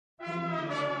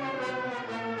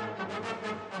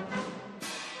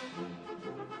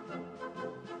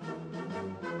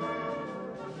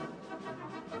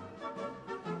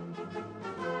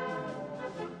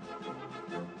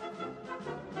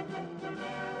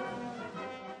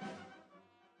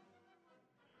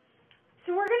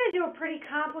to do a pretty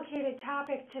complicated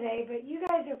topic today, but you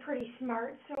guys are pretty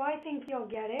smart, so I think you'll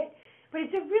get it. But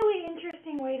it's a really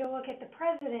interesting way to look at the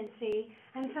presidency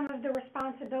and some of the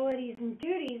responsibilities and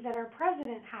duties that our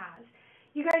president has.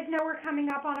 You guys know we're coming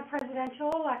up on a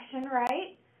presidential election,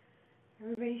 right?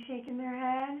 Everybody shaking their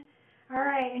head? All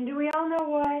right, and do we all know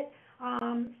what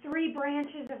three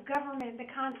branches of government the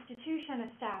Constitution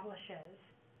establishes?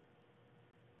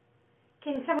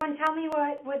 Can someone tell me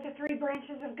what the three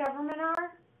branches of government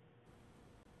are?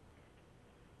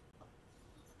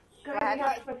 Go ahead,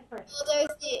 first. Well,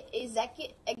 there's the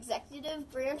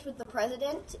executive branch with the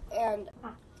president, and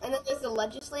then there's the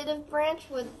legislative branch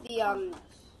with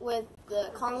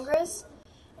the Congress,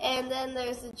 and then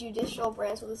there's the judicial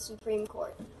branch with the Supreme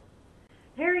Court.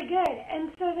 Very good.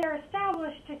 And so they're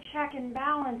established to check and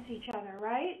balance each other,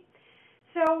 right?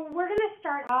 So we're going to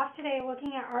start off today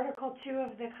looking at Article 2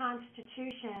 of the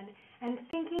Constitution and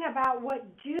thinking about what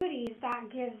duties that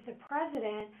gives the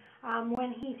president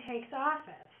when he takes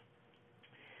office.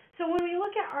 So when we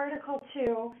look at Article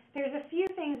 2, there's a few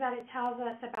things that it tells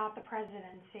us about the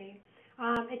presidency.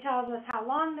 It tells us how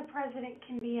long the president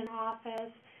can be in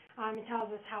office. It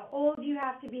tells us how old you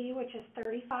have to be, which is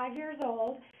 35 years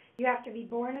old. You have to be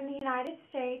born in the United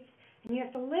States, and you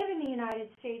have to live in the United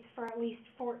States for at least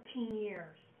 14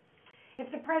 years.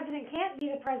 If the president can't be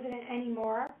the president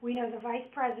anymore, we know the vice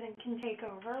president can take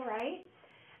over, right?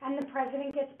 And the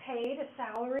president gets paid a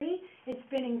salary. It's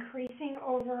been increasing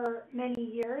over many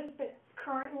years, but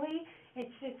currently it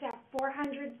sits at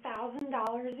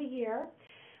 $400,000 a year.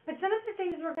 But some of the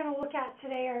things we're going to look at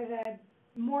today are the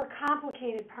more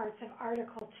complicated parts of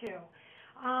Article 2.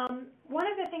 One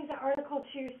of the things that Article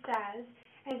 2 says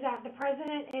is that the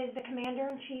president is the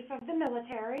commander-in-chief of the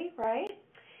military, right?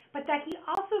 But that he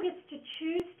also gets to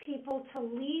choose people to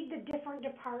lead the different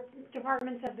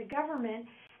departments of the government,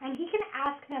 and he can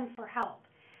ask them for help.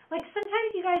 Like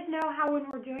sometimes you guys know how when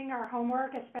we're doing our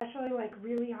homework, especially like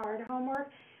really hard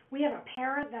homework, we have a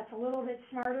parent that's a little bit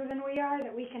smarter than we are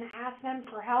that we can ask them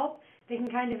for help. They can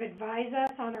kind of advise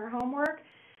us on our homework.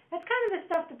 That's kind of the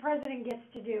stuff the president gets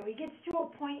to do. He gets to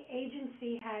appoint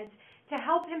agency heads to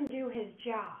help him do his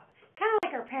job. Kind of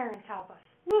like our parents help us.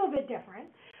 A little bit different.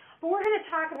 But we're going to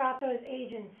talk about those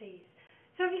agencies.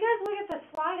 So if you guys look at the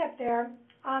slide up there,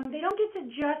 they don't get to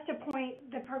just appoint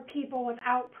the people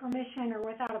without permission or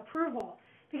without approval.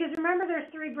 Because remember, there's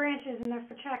three branches and they're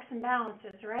for checks and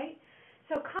balances, right?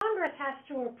 So Congress has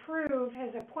to approve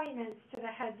his appointments to the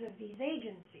heads of these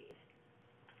agencies.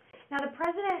 Now, the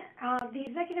president, the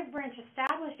executive branch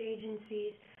established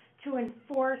agencies to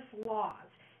enforce laws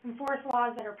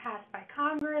that are passed by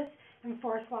Congress,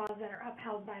 enforce laws that are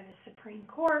upheld by the Supreme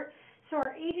Court. So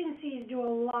our agencies do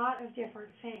a lot of different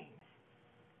things.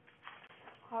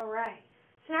 All right.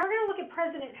 So now we're going to look at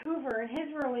President Hoover and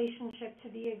his relationship to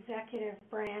the executive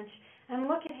branch and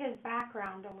look at his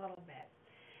background a little bit.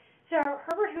 So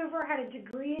Herbert Hoover had a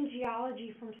degree in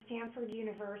geology from Stanford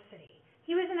University.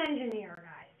 He was an engineer,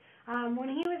 guys. When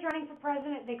he was running for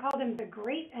president, they called him the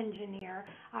Great Engineer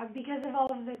because of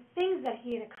all of the things that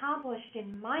he had accomplished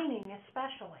in mining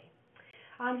especially.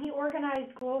 He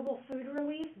organized global food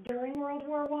relief during World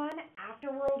War I,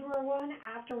 after World War I,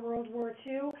 after World War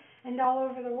II, and all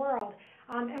over the world.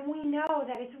 And we know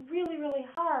that it's really, really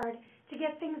hard to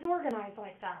get things organized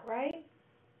like that, right?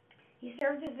 He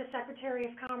served as the Secretary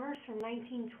of Commerce from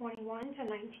 1921 to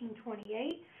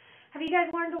 1928. Have you guys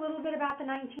learned a little bit about the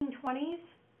 1920s?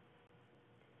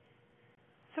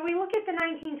 So we look at the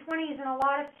 1920s and a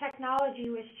lot of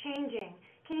technology was changing.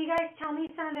 Can you guys tell me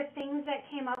some of the things that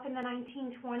came up in the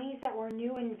 1920s that were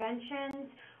new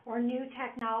inventions or new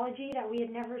technology that we had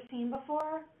never seen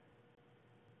before?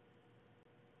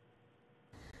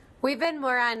 We've been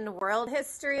more on world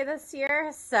history this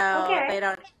year, so okay.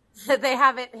 they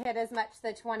haven't hit as much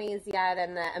the 20s yet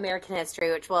in the American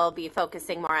history, which we'll be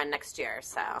focusing more on next year.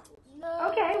 So.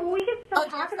 Okay, well, we can still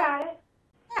talk about it.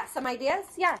 Yeah, some ideas?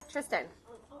 Yeah, Tristan.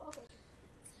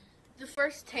 The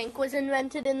first tank was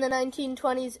invented in the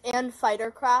 1920s and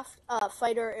fighter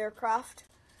aircraft.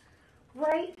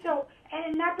 Right, so,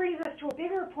 and that brings us to a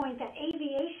bigger point that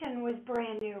aviation was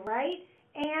brand new, right?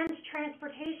 And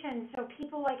transportation, so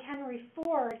people like Henry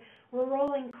Ford were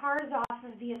rolling cars off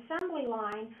of the assembly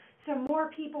line, so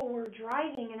more people were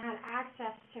driving and had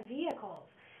access to vehicles.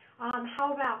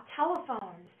 How about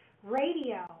telephones,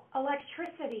 radio,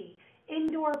 electricity,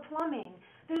 indoor plumbing?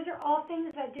 Those are all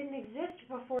things that didn't exist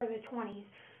before the 20s.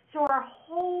 So our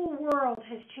whole world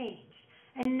has changed.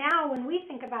 And now when we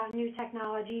think about new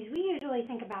technologies, we usually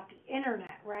think about the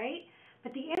internet, right?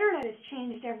 But the internet has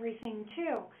changed everything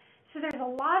too. So there's a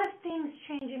lot of things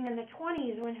changing in the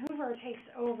 20s when Hoover takes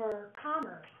over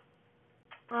commerce.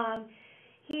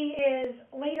 He is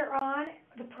later on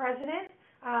the president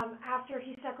after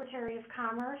he's Secretary of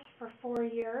Commerce for 4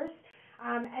 years.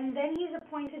 And then he's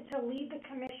appointed to lead the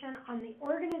commission on the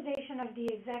organization of the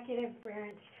executive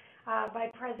branch by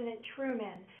President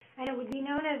Truman. And it would be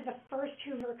known as the first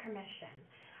Hoover Commission.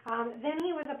 Then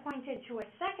he was appointed to a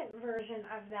second version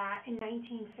of that in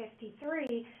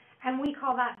 1953, and we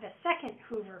call that the second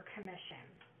Hoover Commission.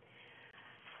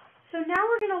 So now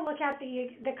we're going to look at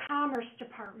the Commerce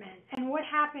Department and what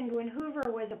happened when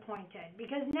Hoover was appointed,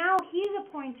 because now he's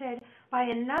appointed by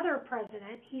another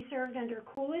president. He served under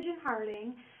Coolidge and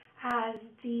Harding as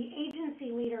the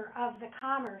agency leader of the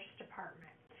Commerce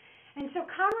Department. And so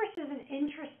commerce is an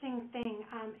interesting thing.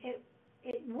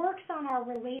 It works on our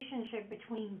relationship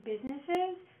between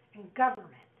businesses and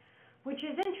government, which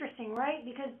is interesting, right?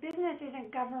 Because business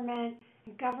isn't government,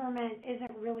 and government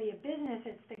isn't really a business,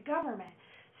 it's the government.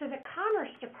 So the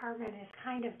Commerce Department is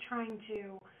kind of trying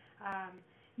to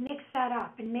mix that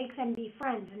up and make them be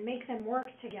friends and make them work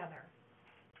together.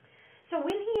 So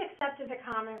when he accepted the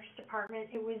Commerce Department,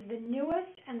 it was the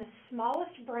newest and the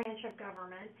smallest branch of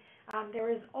government. There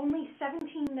was only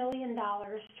 $17 million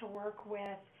to work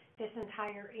with this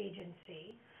entire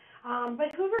agency.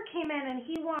 But Hoover came in and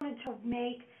he wanted to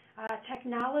make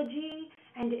technology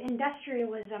and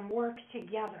industrialism work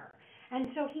together. And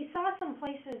so he saw some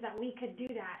places that we could do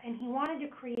that, and he wanted to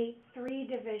create 3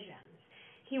 divisions.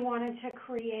 He wanted to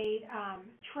create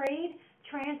trade,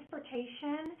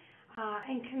 transportation,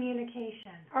 and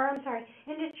communication.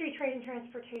 Industry, trade, and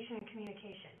transportation, and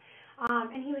communication.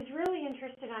 And he was really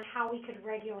interested on how we could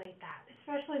regulate that,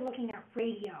 especially looking at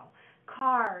radio,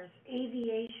 cars,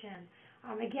 aviation,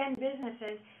 again,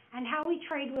 businesses, and how we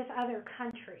trade with other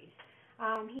countries.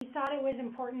 He thought it was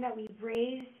important that we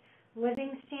raised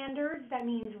living standards. That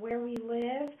means where we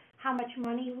live, how much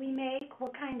money we make,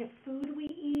 what kind of food we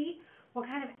eat, what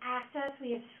kind of access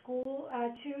we have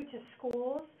to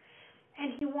schools.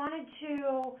 And he wanted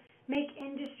to make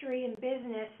industry and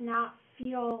business not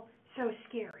feel so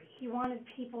scary. He wanted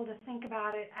people to think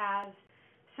about it as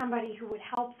somebody who would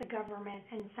help the government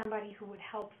and somebody who would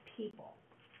help people.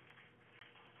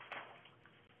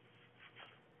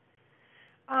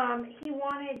 He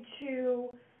wanted to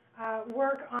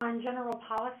work on general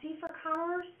policy for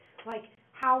commerce, like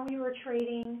how we were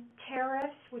trading,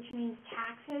 tariffs, which means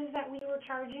taxes that we were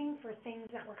charging for things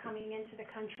that were coming into the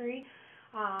country.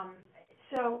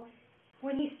 So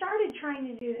when he started trying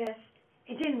to do this,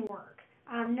 it didn't work.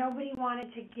 Nobody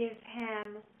wanted to give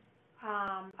him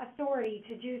authority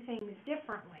to do things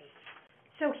differently.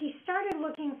 So he started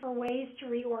looking for ways to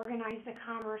reorganize the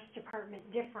Commerce Department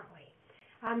differently.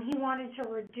 He wanted to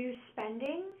reduce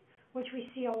spending, which we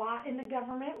see a lot in the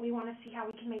government. We want to see how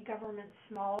we can make government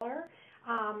smaller.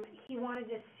 He wanted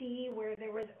to see where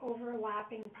there was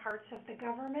overlapping parts of the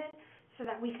government so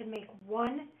that we could make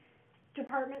one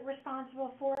department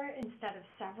responsible for it instead of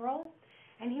several.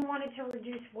 And he wanted to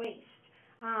reduce waste.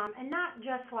 And not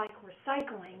just like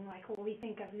recycling, like what we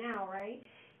think of now, right?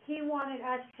 He wanted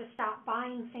us to stop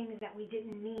buying things that we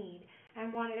didn't need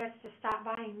and wanted us to stop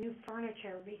buying new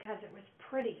furniture because it was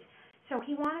pretty. So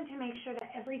he wanted to make sure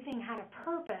that everything had a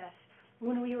purpose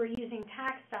when we were using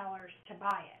tax dollars to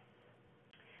buy it.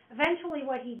 Eventually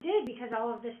what he did, because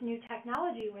all of this new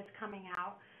technology was coming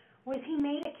out, was he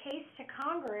made a case to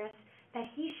Congress that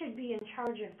he should be in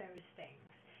charge of those things.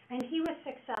 And he was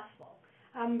successful.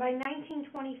 By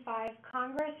 1925,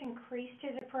 Congress increased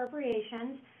his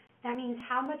appropriations. That means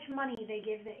how much money they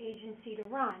give the agency to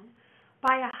run,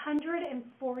 by 140%.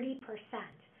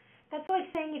 That's like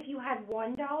saying if you had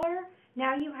 $1,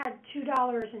 now you had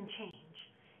 $2 and change.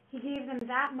 He gave them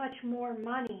that much more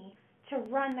money to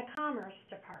run the Commerce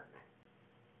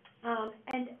Department.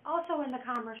 And also in the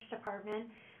Commerce Department,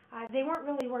 they weren't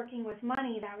really working with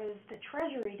money. That was the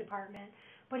Treasury Department.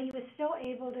 But he was still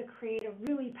able to create a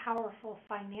really powerful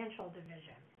financial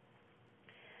division.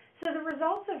 So the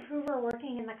results of Hoover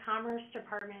working in the Commerce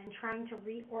Department and trying to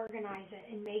reorganize it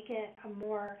and make it a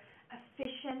more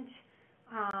efficient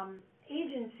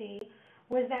agency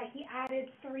was that he added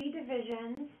 3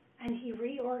 divisions and he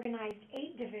reorganized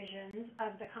 8 divisions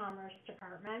of the Commerce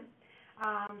Department.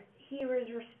 He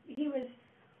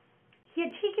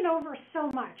had taken over so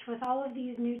much with all of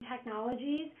these new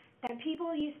technologies that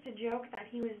people used to joke that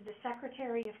he was the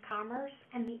Secretary of Commerce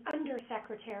and the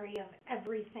Undersecretary of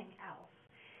everything else.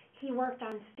 He worked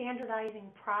on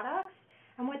standardizing products,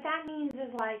 and what that means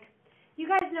is, like, you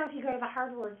guys know if you go to the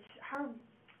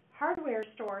hardware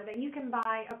store that you can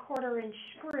buy a 1/4-inch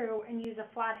screw and use a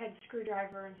flathead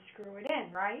screwdriver and screw it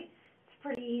in, right? It's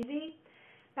pretty easy.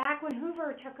 Back when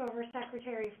Hoover took over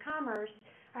Secretary of Commerce,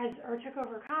 took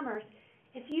over Commerce,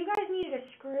 If you guys needed a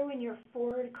screw in your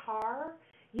Ford car,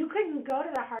 you couldn't go to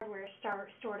the hardware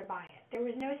store to buy it. There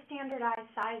was no standardized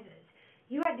sizes.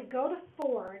 You had to go to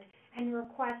Ford and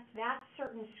request that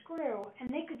certain screw, and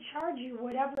they could charge you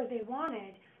whatever they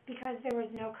wanted because there was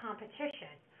no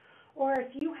competition. Or if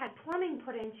you had plumbing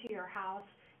put into your house,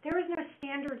 there was no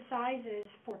standard sizes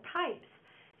for pipes.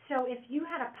 So if you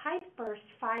had a pipe burst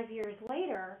 5 years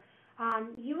later,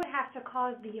 you would have to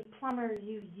call the plumber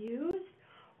you used,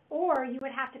 or you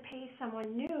would have to pay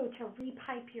someone new to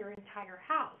repipe your entire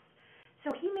house.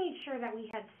 So he made sure that we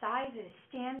had sizes,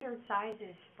 standard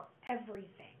sizes for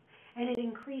everything. And it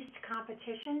increased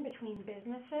competition between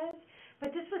businesses.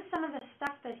 But this was some of the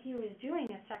stuff that he was doing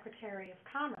as Secretary of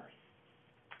Commerce.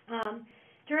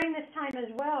 During this time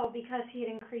as well, because he had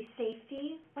increased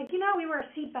safety, like, you know, we wear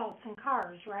seatbelts in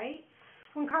cars, right?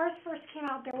 When cars first came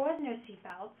out, there was no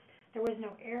seatbelts, there was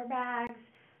no airbags,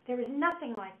 there was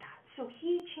nothing like that. So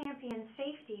he championed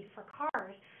safety for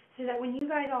cars so that when you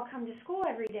guys all come to school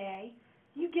every day,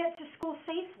 you get to school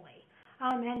safely.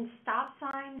 And stop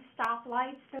signs, stop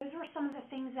lights, those were some of the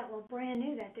things that were brand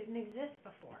new that didn't exist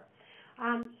before.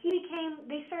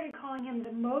 They started calling him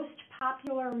the most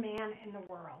popular man in the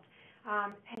world.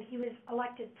 And he was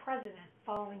elected president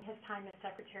following his time as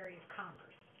Secretary of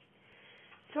Commerce.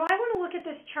 So I want to look at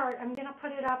this chart. I'm going to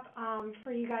put it up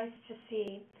for you guys to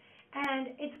see.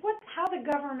 And it's how the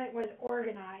government was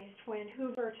organized when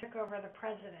Hoover took over the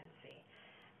presidency.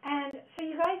 And so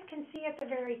you guys can see at the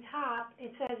very top,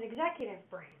 it says executive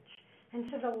branch. And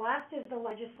to the left is the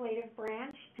legislative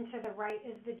branch, and to the right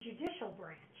is the judicial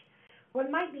branch. What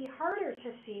might be harder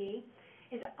to see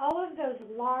is all of those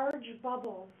large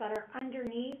bubbles that are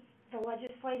underneath the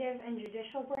legislative and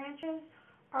judicial branches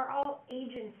are all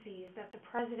agencies that the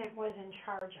president was in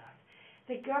charge of.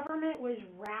 The government was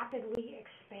rapidly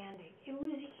expanding. It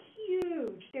was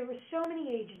huge. There were so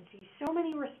many agencies, so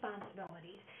many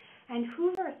responsibilities, and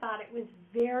Hoover thought it was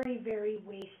very, very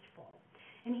wasteful.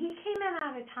 And he came in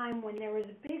at a time when there was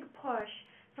a big push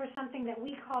for something that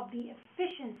we called the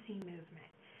efficiency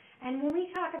movement. And when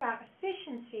we talk about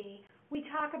efficiency, we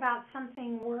talk about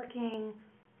something working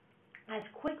as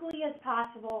quickly as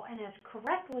possible and as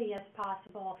correctly as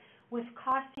possible with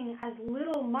costing as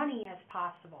little money as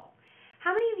possible.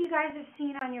 How many of you guys have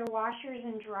seen on your washers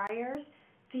and dryers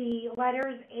the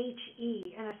letters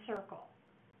HE in a circle?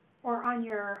 Or on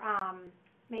your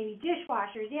maybe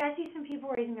dishwashers? Yeah, I see some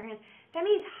people raising their hands. That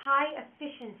means high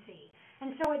efficiency.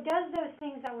 And so it does those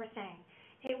things that we're saying.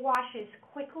 It washes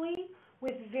quickly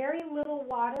with very little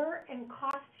water and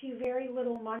costs you very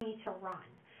little money to run.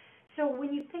 So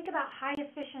when you think about high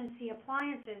efficiency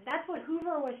appliances, that's what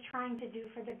Hoover was trying to do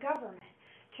for the government,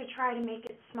 to try to make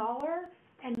it smaller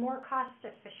and more cost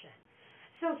efficient.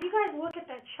 So if you guys look at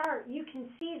that chart, you can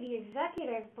see the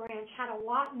executive branch had a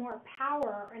lot more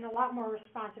power and a lot more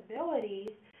responsibilities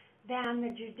than the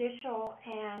judicial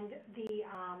and the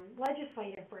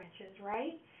legislative branches,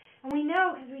 right? And we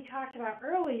know, because we talked about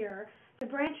earlier, the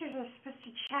branches are supposed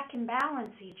to check and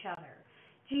balance each other.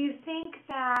 Do you think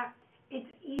that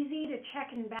it's easy to check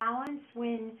and balance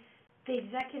when the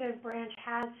executive branch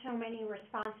has so many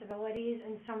responsibilities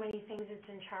and so many things it's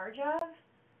in charge of?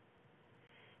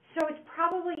 So it's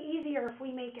probably easier if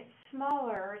we make it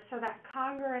smaller so that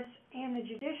Congress and the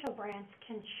judicial branch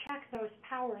can check those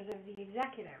powers of the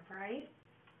executive, right?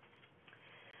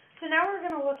 So now we're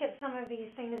going to look at some of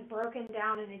these things broken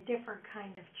down in a different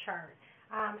kind of chart.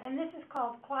 And this is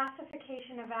called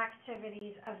Classification of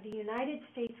Activities of the United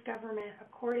States Government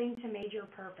According to Major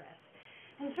Purpose.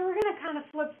 And so we're going to kind of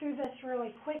flip through this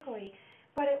really quickly,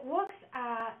 but it looks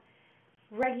at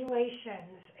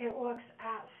regulations, it looks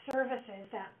at services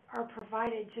that are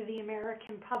provided to the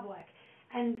American public.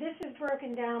 And this is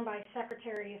broken down by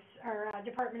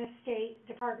Department of State,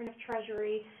 Department of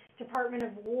Treasury, Department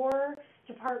of War,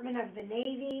 Department of the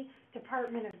Navy,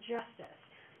 Department of Justice.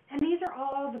 And these are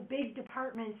all the big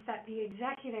departments that the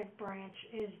executive branch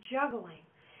is juggling.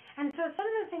 And so some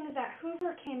of the things that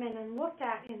Hoover came in and looked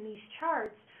at in these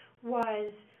charts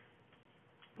was,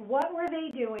 what were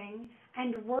they doing,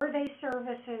 and were they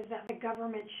services that the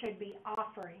government should be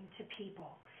offering to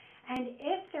people? And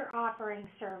if they're offering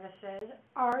services,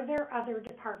 are there other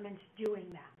departments doing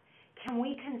them? Can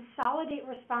we consolidate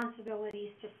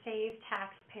responsibilities to save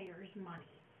taxpayers money?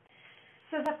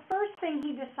 So the first thing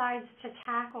he decides to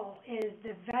tackle is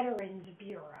the Veterans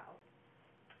Bureau.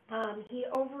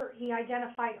 He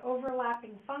identified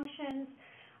overlapping functions.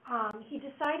 He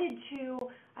decided to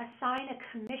assign a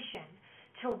commission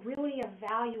to really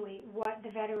evaluate what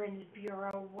the Veterans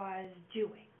Bureau was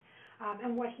doing.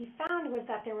 And what he found was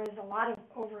that there was a lot of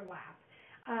overlap,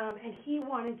 and he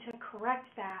wanted to correct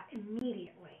that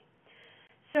immediately.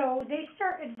 So they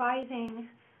start advising,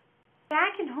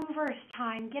 back in Hoover's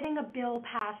time, getting a bill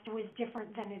passed was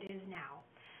different than it is now.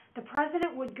 The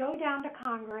president would go down to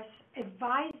Congress,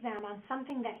 advise them on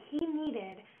something that he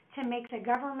needed to make the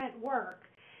government work.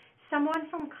 Someone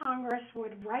from Congress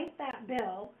would write that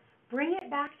bill, bring it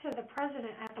back to the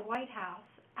president at the White House,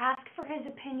 ask for his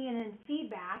opinion and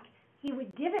feedback. He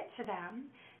would give it to them.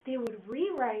 They would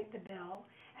rewrite the bill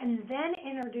and then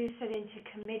introduce it into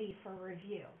committee for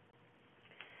review.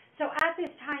 So at this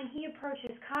time, he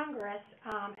approaches Congress,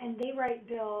 and they write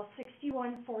Bill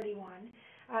 6141.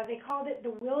 They called it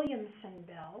the Williamson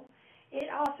Bill. It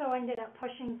also ended up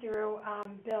pushing through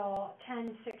Bill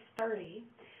 10630.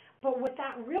 But what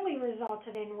that really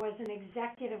resulted in was an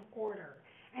executive order.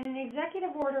 And an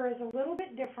executive order is a little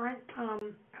bit different.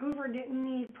 Hoover didn't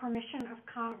need permission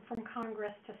from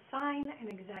Congress to sign an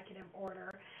executive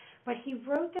order, but he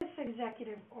wrote this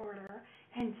executive order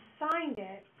and signed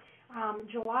it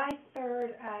July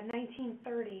 3rd,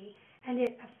 1930, and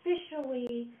it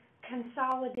officially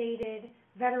consolidated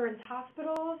veterans'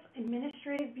 hospitals,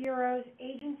 administrative bureaus,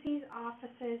 agencies,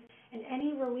 offices, and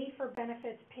any relief or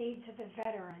benefits paid to the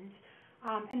veterans.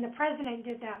 And the president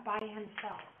did that by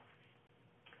himself.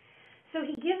 So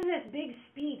he gives this big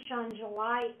speech on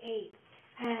July 8th,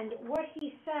 and what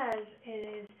he says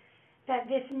is that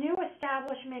this new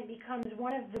establishment becomes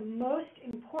one of the most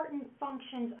important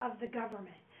functions of the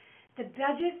government. The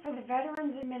budget for the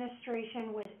Veterans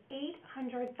Administration was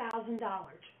 $800,000,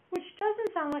 which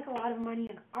doesn't sound like a lot of money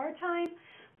in our time,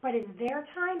 but in their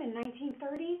time, in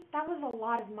 1930, that was a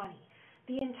lot of money.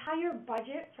 The entire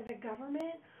budget for the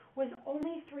government was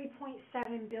only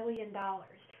 $3.7 billion.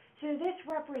 So this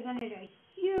represented a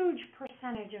huge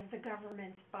percentage of the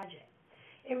government's budget.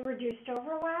 It reduced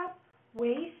overlap,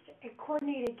 waste, it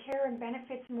coordinated care and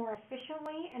benefits more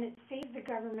efficiently, and it saved the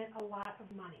government a lot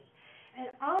of money. And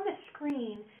on the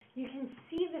screen, you can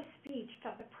see the speech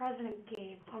that the president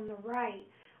gave on the right,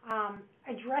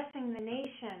 addressing the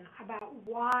nation about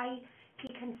why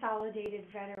he consolidated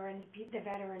the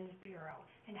Veterans Bureau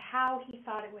and how he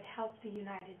thought it would help the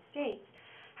United States.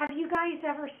 Have you guys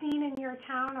ever seen in your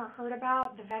town or heard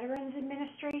about the Veterans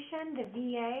Administration, the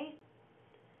VA?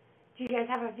 Do you guys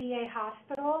have a VA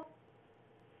hospital?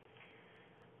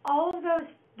 All of those,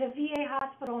 the VA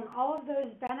hospital and all of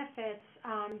those benefits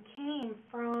came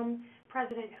from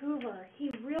President Hoover.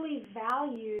 He really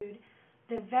valued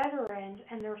the veterans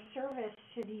and their service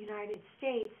to the United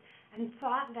States and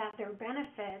thought that their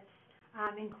benefits,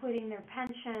 including their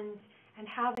pensions and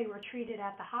how they were treated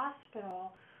at the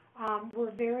hospital,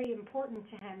 were very important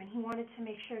to him, and he wanted to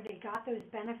make sure they got those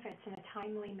benefits in a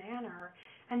timely manner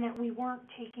and that we weren't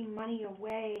taking money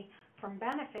away from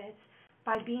benefits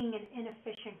by being an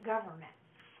inefficient government.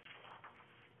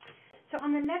 So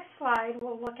on the next slide,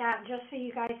 we'll look at, just so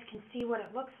you guys can see what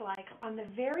it looks like, on the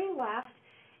very left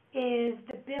is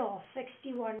the bill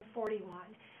 6141.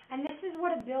 And this is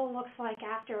what a bill looks like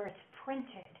after it's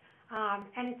printed.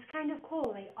 And it's kind of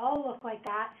cool. They all look like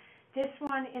that. This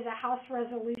one is a House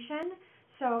resolution,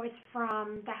 so it's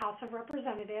from the House of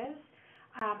Representatives.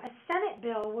 A Senate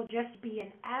bill will just be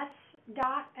an S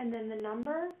dot and then the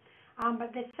number,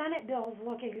 but the Senate bills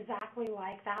look exactly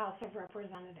like the House of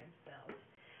Representatives bills.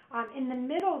 In the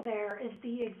middle there is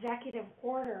the executive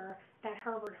order that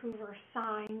Herbert Hoover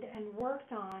signed and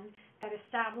worked on that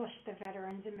established the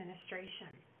Veterans Administration.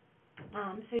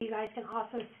 So you guys can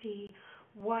also see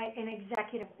what an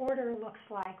executive order looks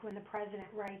like when the president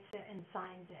writes it and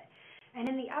signs it. And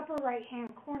in the upper right-hand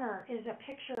corner is a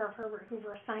picture of Herbert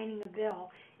Hoover signing a bill.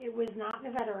 It was not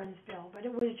the Veterans Bill, but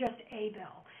it was just a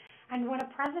bill. And when a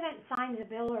president signs a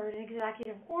bill or an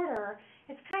executive order,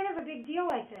 it's kind of a big deal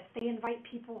like this. They invite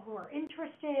people who are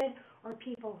interested or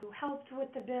people who helped with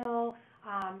the bill.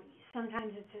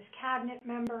 Sometimes it's his cabinet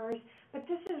members. But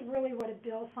this is really what a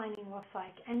bill signing looks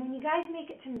like. And when you guys make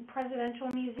it to presidential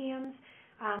museums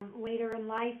later in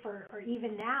life or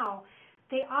even now,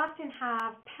 they often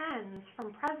have pens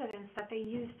from presidents that they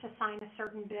use to sign a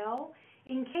certain bill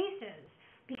in cases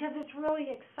because it's really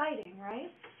exciting,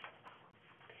 right?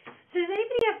 So does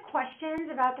anybody have questions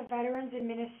about the Veterans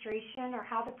Administration or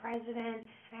how the President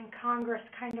and Congress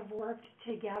kind of worked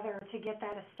together to get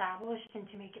that established and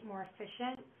to make it more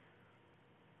efficient?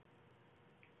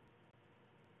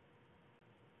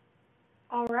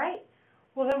 All right.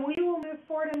 Well, then we will move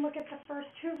forward and look at the first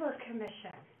Hoover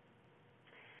Commission.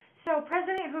 So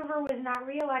President Hoover was not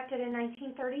reelected in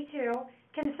 1932.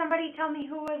 Can somebody tell me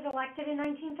who was elected in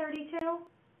 1932?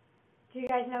 Do you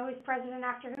guys know who's president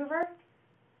after Hoover?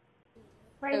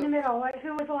 Right in the middle.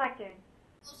 Who was elected?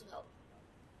 Roosevelt.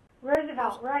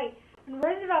 Roosevelt, right. And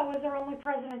Roosevelt was our only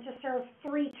president to serve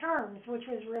 3 terms, which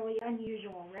was really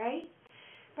unusual, right?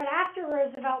 But after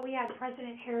Roosevelt, we had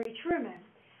President Harry Truman.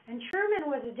 And Truman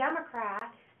was a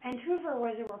Democrat, and Hoover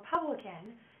was a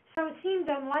Republican, so it seemed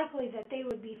unlikely that they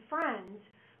would be friends,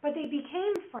 but they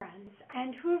became friends,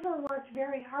 and Hoover worked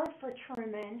very hard for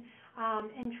Truman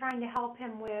in trying to help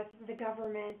him with the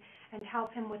government and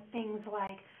help him with things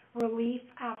like relief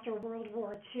after World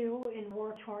War II in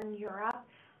war-torn Europe,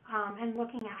 and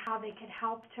looking at how they could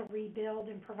help to rebuild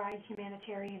and provide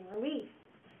humanitarian relief.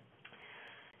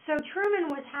 So Truman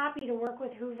was happy to work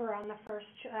with Hoover on the first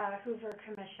Hoover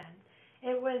Commission.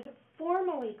 It was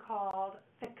formally called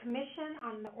the Commission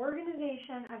on the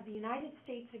Organization of the United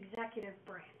States Executive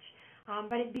Branch,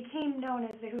 but it became known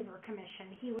as the Hoover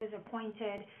Commission. He was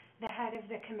appointed the head of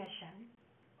the commission.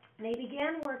 They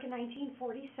began work in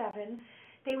 1947.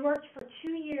 They worked for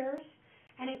 2 years,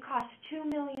 and it cost $2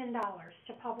 million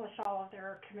to publish all of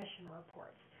their commission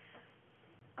reports.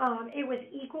 It was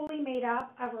equally made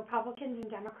up of Republicans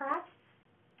and Democrats.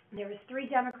 There was 3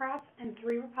 Democrats and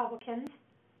 3 Republicans.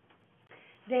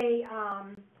 They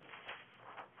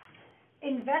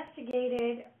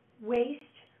investigated waste,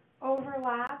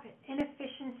 overlap,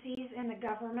 inefficiencies in the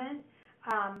government.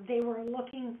 They were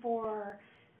looking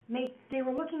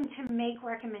to make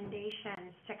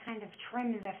recommendations to kind of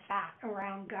trim the fat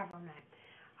around government.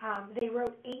 They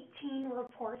wrote 18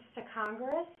 reports to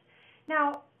Congress.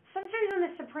 Now, sometimes when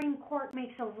the Supreme Court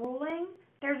makes a ruling,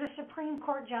 there's a Supreme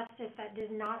Court justice that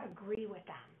does not agree with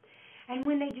them. And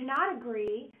when they do not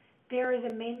agree, there is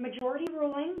a majority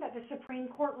ruling that the Supreme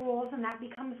Court rules, and that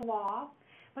becomes law.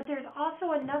 But there's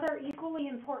also another equally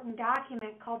important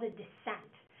document called a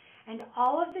dissent. And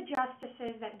all of the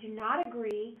justices that do not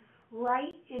agree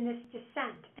write in this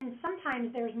dissent. And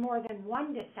sometimes there's more than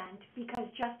one dissent because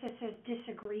justices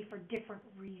disagree for different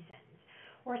reasons.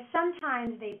 Or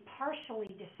sometimes they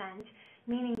partially dissent,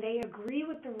 meaning they agree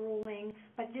with the ruling,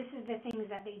 but this is the things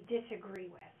that they disagree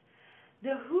with.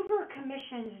 The Hoover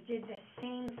Commissions did the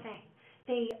same thing.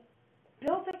 They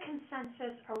built a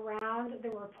consensus around the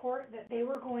report that they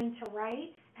were going to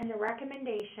write and the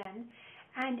recommendation,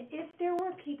 and if there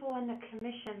were people in the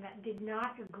commission that did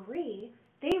not agree,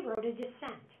 they wrote a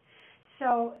dissent.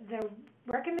 So the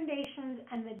recommendations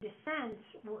and the dissents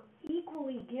were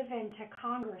equally given to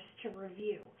Congress to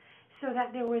review, so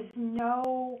that there was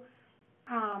no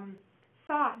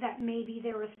thought that maybe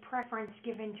there was preference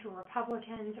given to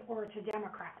Republicans or to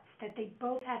Democrats, that they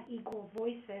both had equal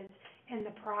voices in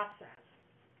the process.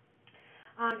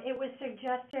 It was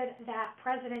suggested that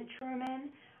President Truman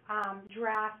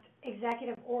draft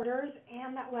executive orders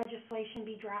and that legislation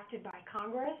be drafted by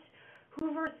Congress.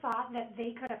 Hoover thought that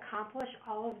they could accomplish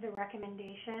all of the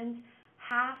recommendations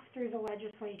half through the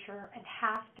legislature and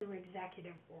half through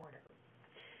executive order.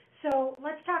 So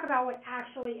let's talk about what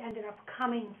actually ended up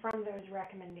coming from those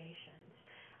recommendations.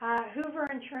 Hoover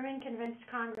and Truman convinced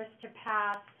Congress to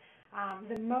pass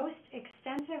the most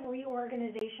extensive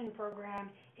reorganization program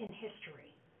in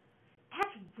history.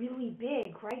 That's really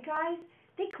big, right, guys?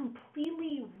 They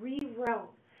completely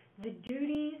rewrote the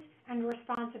duties and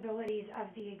responsibilities of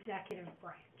the executive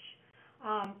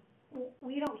branch.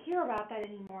 We don't hear about that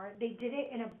anymore. They did it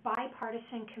in a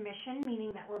bipartisan commission,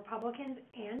 meaning that Republicans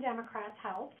and Democrats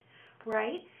helped,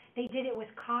 right? They did it with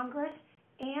Congress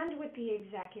and with the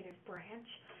executive branch.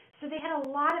 So they had a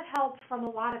lot of help from a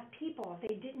lot of people.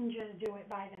 They didn't just do it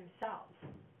by themselves.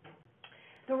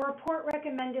 The report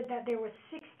recommended that there were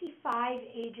 65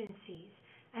 agencies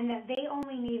and that they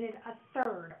only needed a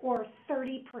third, or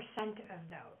 30% of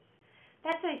those.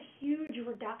 That's a huge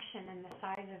reduction in the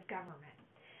size of government.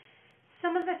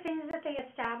 Some of the things that they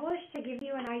established to give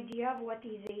you an idea of what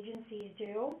these agencies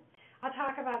do. I'll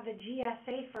talk about the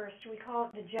GSA first. We call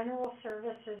it the General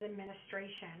Services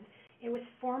Administration. It was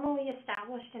formally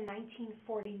established in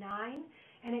 1949,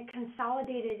 and it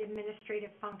consolidated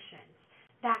administrative functions.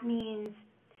 That means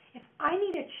if I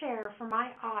need a chair for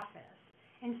my office,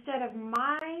 instead of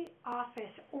my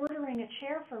office ordering a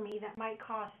chair for me that might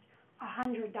cost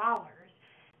 $100,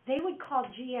 they would call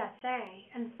GSA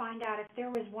and find out if there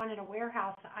was one in a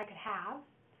warehouse that I could have.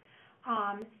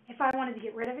 If I wanted to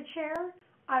get rid of a chair,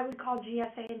 I would call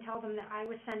GSA and tell them that I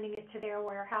was sending it to their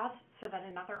warehouse so that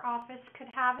another office could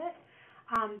have it.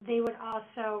 They would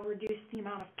also reduce the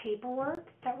amount of paperwork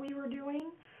that we were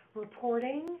doing,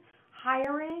 reporting,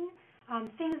 hiring,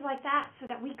 things like that, so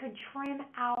that we could trim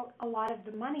out a lot of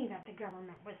the money that the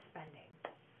government was spending.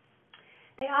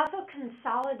 They also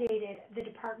consolidated the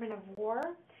Department of War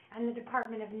and the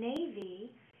Department of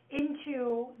Navy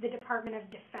into the Department of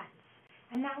Defense.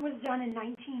 And that was done in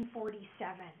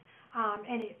 1947.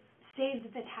 And it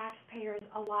saved the taxpayers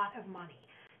a lot of money.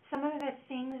 some of the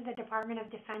things the Department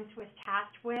of Defense was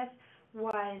tasked with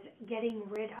was getting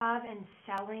rid of and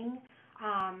selling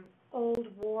old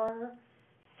war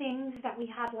things that we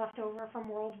had left over from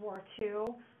World War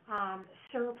II,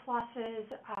 surpluses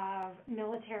of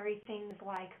military things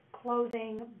like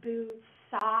clothing, boots,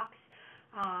 socks.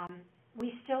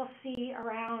 We still see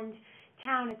around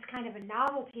town, it's kind of a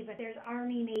novelty, but there's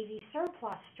Army, Navy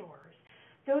surplus stores.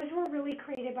 Those were really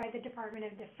created by the Department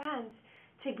of Defense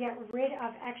to get rid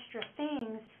of extra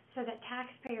things so that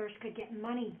taxpayers could get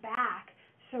money back,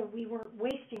 so we weren't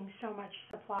wasting so much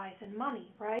supplies and money,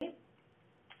 right?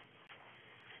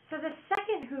 So the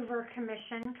second Hoover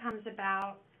Commission comes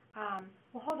about,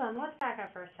 well, hold on, let's back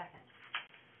up for a second.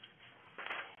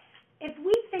 If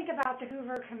we think about the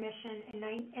Hoover Commission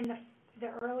in the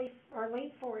early or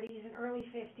late 40s and early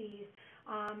 50s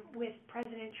with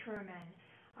President Truman,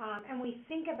 and we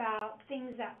think about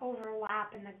things that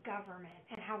overlap in the government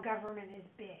and how government is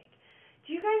big.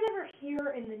 Do you guys ever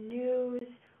hear in the news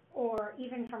or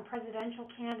even from presidential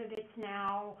candidates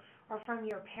now or from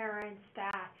your parents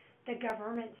that the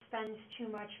government spends too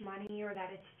much money or that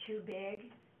it's too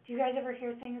big? Do you guys ever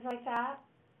hear things like that?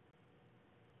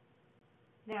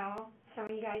 No? Some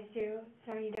of you guys do,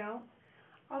 some of you don't?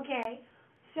 Okay.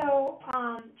 So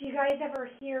do you guys ever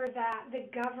hear that the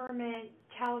government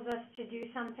tells us to do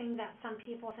something that some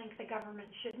people think the government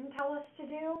shouldn't tell us to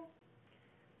do?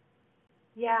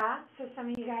 Yeah, so some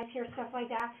of you guys hear stuff like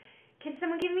that. Can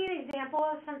someone give me an example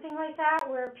of something like that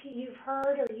where you've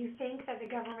heard or you think that the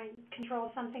government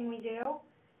controls something we do?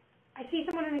 I see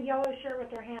someone in a yellow shirt with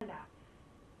their hand up.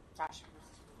 Gosh,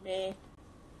 me.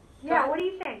 Yeah, what do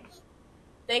you think?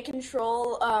 They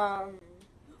control, oh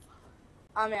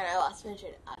man, I lost my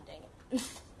train. Ah, dang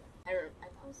it.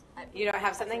 You don't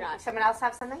have something? Someone else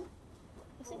have something?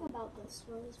 The thing about this,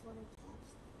 where is one of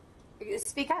them?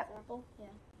 Speak up. Example? Yeah.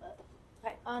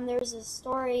 There was a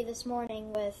story this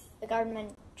morning with the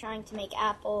government trying to make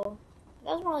Apple.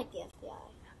 That was more like the FBI.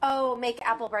 Oh, make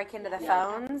Apple break into the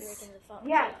phones? Break into the phones.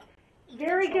 Yes.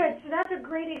 Very good. So that's a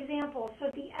great example. So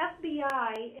the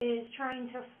FBI is trying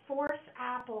to force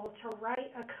Apple to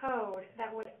write a code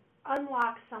that would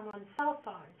unlock someone's cell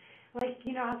phone. Like,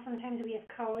 you know how sometimes we have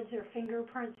codes or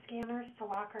fingerprint scanners to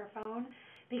lock our phone?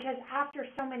 Because after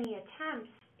so many attempts,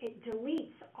 it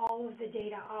deletes all of the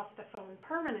data off the phone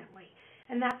permanently.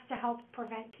 And that's to help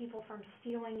prevent people from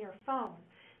stealing your phone.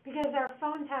 Because our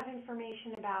phones have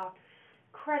information about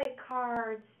credit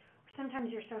cards,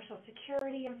 sometimes your social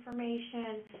security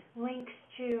information, links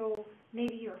to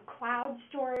maybe your cloud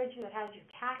storage that has your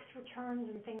tax returns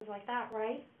and things like that,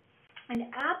 right? And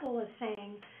Apple is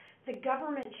saying the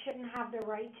government shouldn't have the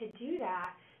right to do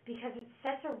that because it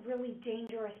sets a really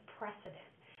dangerous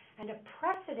precedent. And a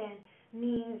precedent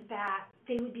means that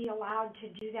they would be allowed to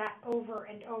do that over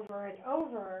and over and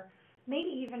over, maybe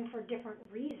even for different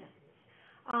reasons.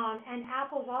 And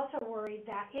Apple's also worried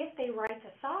that if they write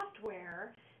the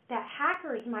software, that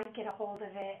hackers might get a hold of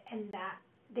it and that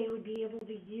they would be able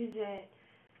to use it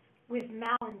with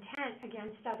malintent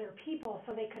against other people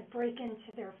so they could break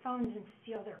into their phones and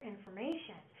steal their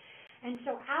information. And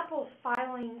so Apple's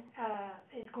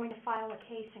is going to file a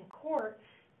case in court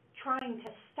trying to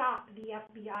stop the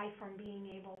FBI from being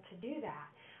able to do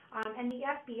that. And the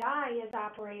FBI is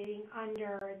operating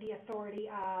under the authority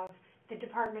of the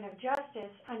Department of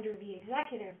Justice under the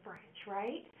executive branch,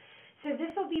 right? So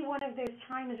this will be one of those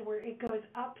times where it goes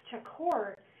up to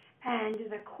court and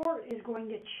the court is going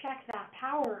to check that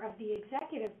power of the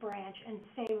executive branch and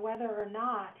say whether or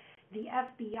not the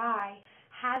FBI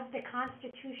has the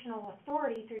constitutional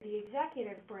authority through the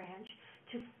executive branch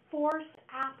to force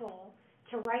Apple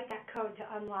to write that code to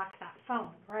unlock that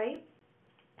phone, right?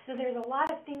 So there's a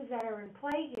lot of things that are in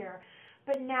play here,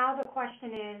 but now the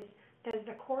question is, does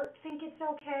the court think it's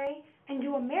okay? And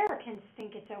do Americans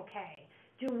think it's okay?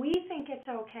 Do we think it's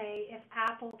okay if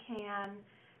Apple can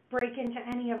break into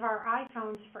any of our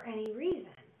iPhones for any reason?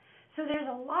 So there's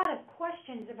a lot of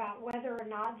questions about whether or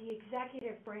not the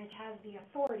executive branch has the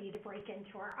authority to break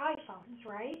into our iPhones,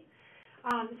 right?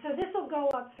 So this will go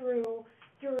up through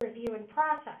review and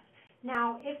process.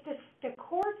 Now, if the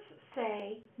courts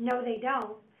say, no, they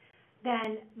don't,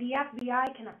 then the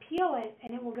FBI can appeal it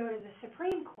and it will go to the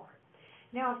Supreme Court.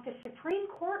 Now, if the Supreme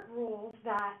Court rules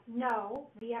that, no,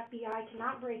 the FBI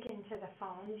cannot break into the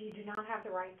phones, you do not have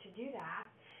the right to do that,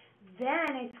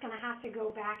 then it's going to have to go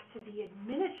back to the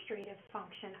administrative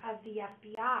function of the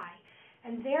FBI.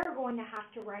 And they're going to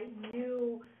have to write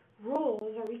new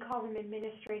rules, or we call them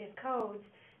administrative codes,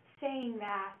 saying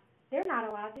that they're not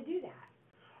allowed to do that.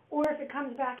 Or if it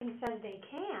comes back and says they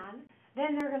can,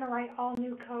 Then they're going to write all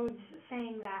new codes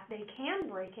saying that they can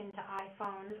break into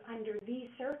iPhones under these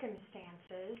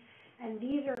circumstances, and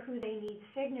these are who they need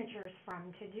signatures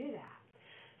from to do that.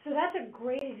 So that's a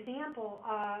great example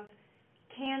of,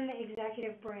 can the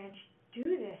executive branch do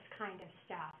this kind of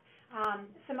stuff?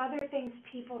 Some other things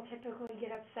people typically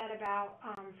get upset about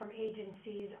from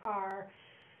agencies are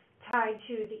tied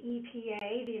to the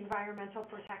EPA, the Environmental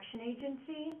Protection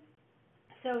Agency.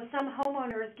 So some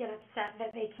homeowners get upset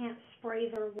that they can't spray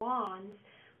their lawns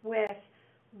with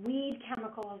weed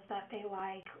chemicals that they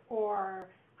like or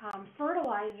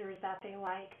fertilizers that they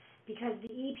like because the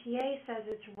EPA says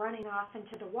it's running off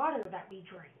into the water that we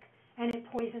drink and it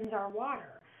poisons our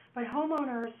water. But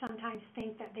homeowners sometimes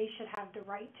think that they should have the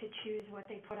right to choose what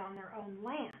they put on their own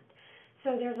land.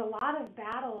 So there's a lot of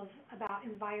battles about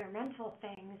environmental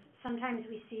things. Sometimes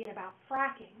we see it about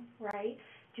fracking, right?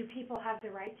 Do people have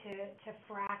the right to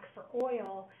frack for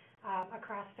oil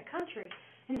across the country?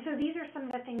 And so these are some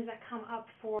of the things that come up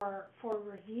for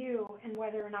review and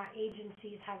whether or not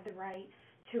agencies have the right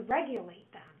to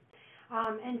regulate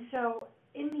them. And so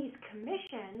in these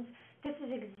commissions, this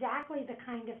is exactly the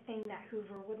kind of thing that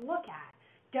Hoover would look at.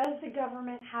 Does the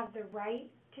government have the right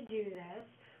to do this?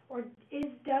 Or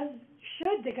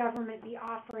should the government be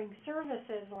offering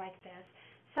services like this?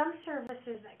 Some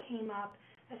services that came up,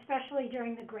 especially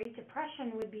during the Great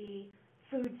Depression, would be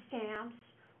food stamps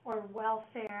or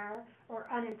welfare or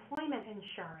unemployment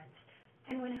insurance.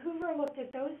 And when Hoover looked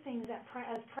at those things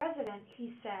as president,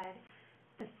 he said,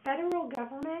 the federal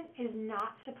government is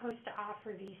not supposed to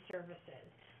offer these services.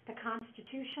 The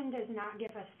Constitution does not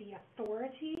give us the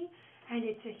authority, and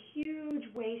it's a huge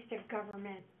waste of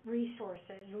government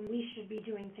resources when we should be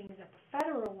doing things at the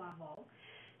federal level.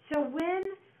 So when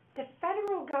the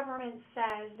federal government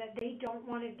says that they don't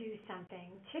want to do something,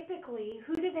 typically,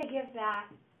 who do they give that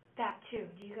to?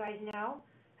 Do you guys know?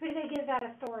 Who do they give that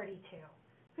authority to?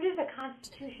 Who does the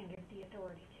Constitution give the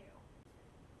authority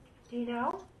to? Do you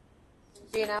know?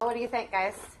 Do you know? What do you think,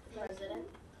 guys? President.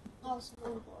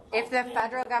 If the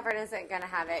federal government isn't going to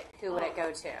have it, who would it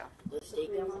go to? The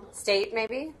state government. State,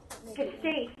 maybe? The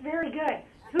state. Very good.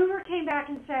 Hoover came back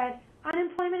and said,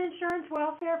 unemployment insurance,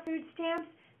 welfare, food stamps,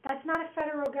 that's not a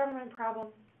federal government problem.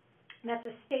 That's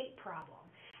a state problem.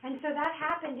 And so that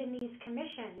happened in these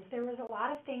commissions. There was a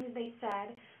lot of things they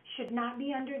said should not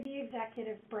be under the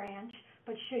executive branch,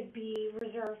 but should be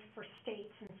reserved for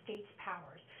states and states'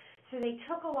 powers. So they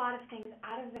took a lot of things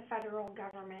out of the federal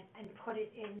government and put it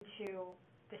into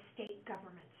the state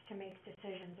governments to make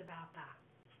decisions about that.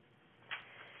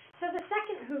 So the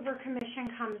second Hoover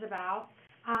Commission comes about,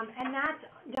 and that's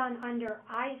done under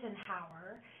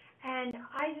Eisenhower. And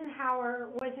Eisenhower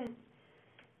wasn't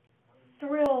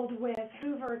thrilled with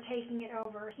Hoover taking it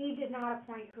over. He did not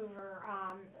appoint Hoover.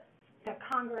 The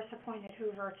Congress appointed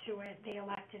Hoover to it. They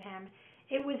elected him.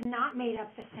 It was not made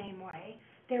up the same way.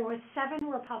 There was 7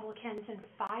 Republicans and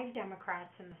 5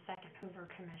 Democrats in the second Hoover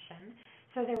Commission.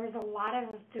 So there was a lot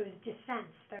of those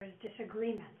dissents, those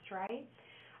disagreements, right?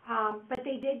 But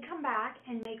they did come back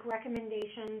and make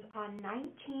recommendations on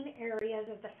 19 areas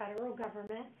of the federal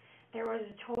government. There was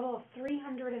a total of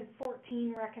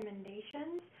 314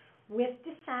 recommendations with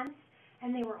dissents,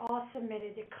 and they were all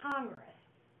submitted to Congress.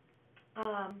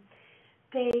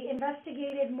 They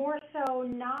investigated more so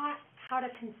not how to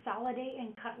consolidate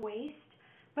and cut waste,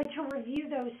 but to review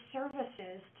those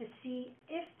services to see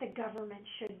if the government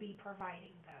should be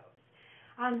providing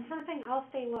those. Something else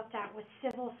they looked at was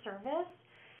civil service,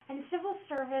 and civil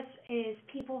service is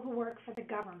people who work for the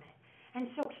government. And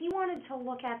so he wanted to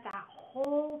look at that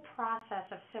whole process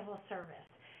of civil service.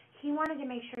 He wanted to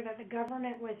make sure that the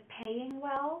government was paying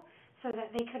well so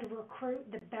that they could recruit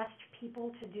the best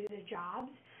people to do the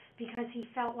jobs, because he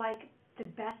felt like the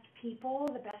best people,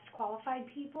 the best qualified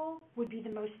people, would be the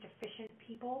most efficient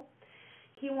people.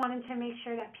 He wanted to make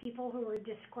sure that people who were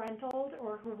disgruntled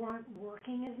or who weren't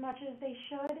working as much as they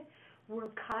should were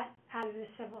cut out of the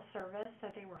civil service,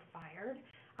 that they were fired.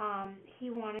 He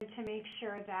wanted to make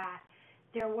sure that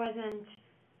there wasn't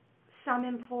some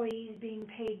employees being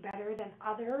paid better than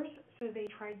others, so they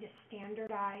tried to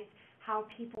standardize how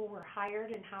people were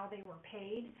hired and how they were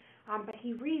paid. But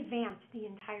he revamped the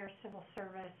entire civil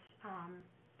service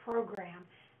program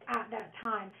at that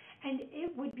time, and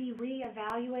it would be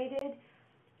reevaluated.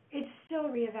 It's still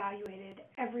reevaluated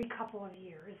every couple of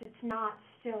years. It's not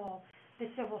still the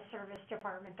Civil Service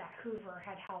Department that Hoover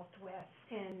had helped with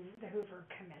in the Hoover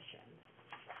Commission.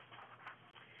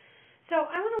 So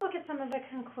I want to look at some of the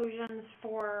conclusions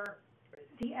for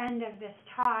the end of this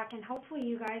talk, and hopefully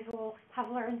you guys will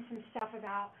have learned some stuff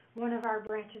about one of our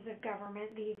branches of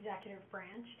government, the executive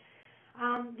branch.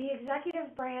 The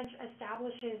executive branch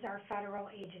establishes our federal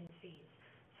agencies.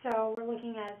 So we're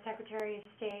looking at Secretary of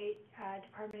State,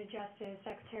 Department of Justice,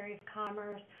 Secretary of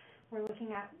Commerce. We're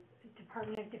looking at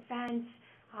Department of Defense,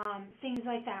 things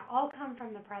like that, all come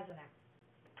from the president.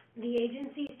 The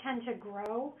agencies tend to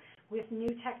grow with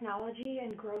new technology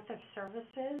and growth of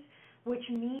services, which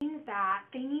means that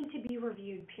they need to be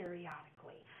reviewed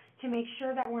periodically to make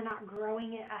sure that we're not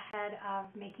growing it ahead of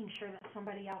making sure that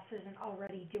somebody else isn't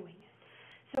already doing it.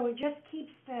 So it just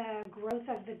keeps the growth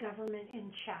of the government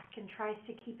in check and tries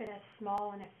to keep it as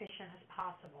small and efficient as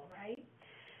possible, right?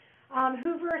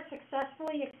 Hoover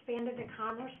successfully expanded the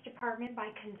Commerce Department by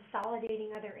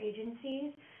consolidating other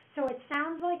agencies. So it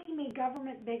sounds like he made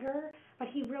government bigger, but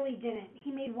he really didn't.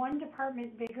 He made one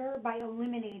department bigger by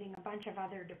eliminating a bunch of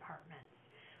other departments.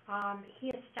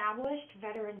 He established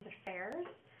Veterans Affairs,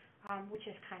 which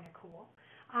is kind of cool.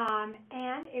 And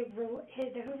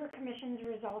the Hoover Commissions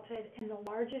resulted in the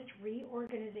largest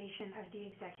reorganization of the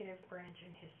executive branch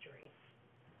in history.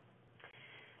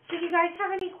 So do you guys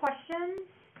have any questions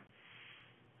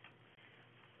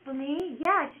for me?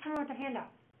 Yeah, I see someone with their hand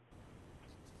up.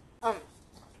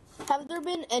 Have there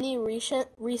been any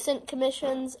recent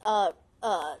commissions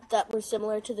that were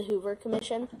similar to the Hoover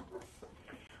Commission?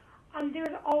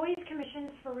 There's always commissions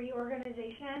for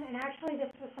reorganization, and actually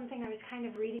this was something I was kind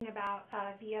of reading about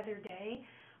the other day.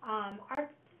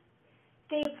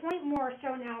 They appoint more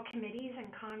so now committees in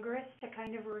Congress to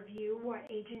kind of review what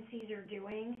agencies are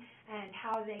doing and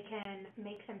how they can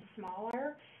make them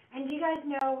smaller. And you guys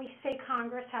know we say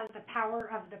Congress has the power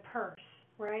of the purse,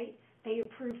 right? They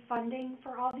approve funding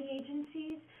for all the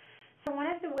agencies. So one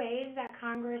of the ways that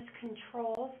Congress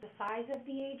controls the size of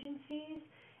the agencies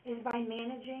is by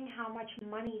managing how much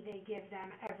money they give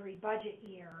them every budget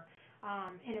year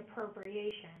in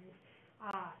appropriations.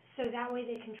 So that way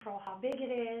they control how big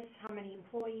it is, how many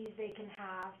employees they can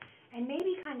have, and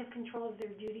maybe kind of controls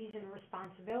their duties and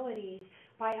responsibilities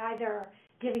by either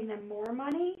giving them more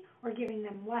money or giving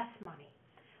them less money.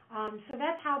 So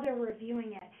that's how they're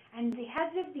reviewing it. And the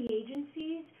heads of the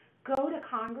agencies go to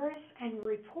Congress and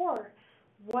report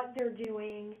what they're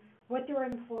doing, what their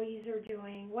employees are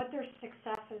doing, what their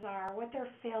successes are, what their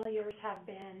failures have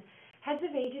been. Heads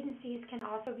of agencies can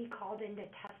also be called in to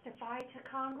testify to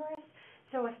Congress.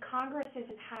 So if Congress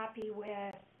isn't happy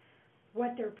with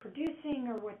what they're producing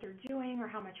or what they're doing or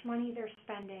how much money they're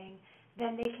spending,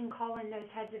 then they can call in those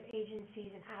heads of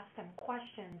agencies and ask them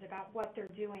questions about what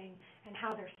they're doing and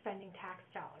how they're spending tax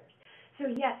dollars. So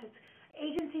yes,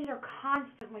 agencies are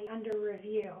constantly under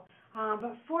review,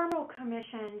 but formal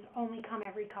commissions only come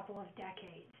every couple of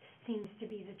decades. Seems to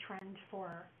be the trend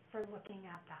for looking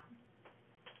at them.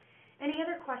 Any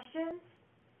other questions?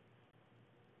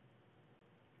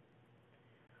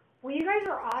 Well, you guys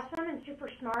are awesome and super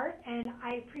smart, and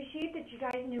I appreciate that you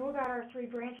guys knew about our 3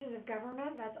 branches of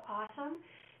government. That's awesome.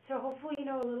 So hopefully you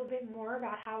know a little bit more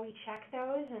about how we check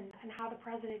those and how the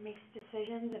president makes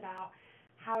decisions about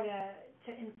how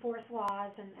to enforce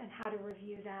laws and how to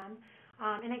review them.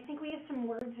 And I think we have some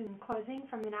words in closing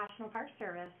from the National Park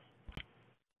Service.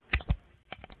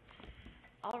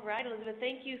 All right, Elizabeth,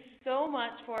 thank you so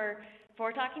much for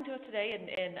talking to us today,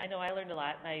 and I know I learned a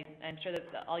lot, and I'm sure that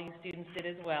all you students did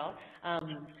as well.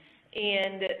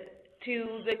 And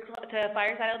to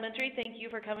Fireside Elementary, thank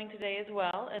you for coming today as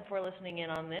well and for listening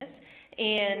in on this.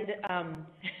 And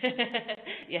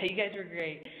yeah, you guys were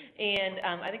great. And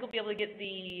I think we'll be able to get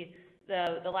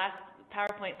the last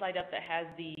PowerPoint slide up that has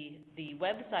the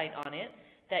website on it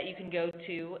that you can go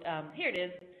to. Here it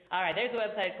is. All right, there's the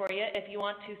website for you if you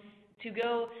want to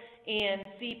go and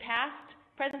see past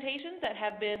presentations that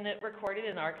have been recorded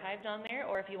and archived on there,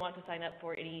 or if you want to sign up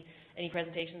for any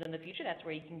presentations in the future, that's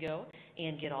where you can go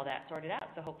and get all that sorted out.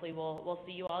 So hopefully we'll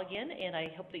see you all again, and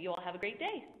I hope that you all have a great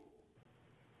day.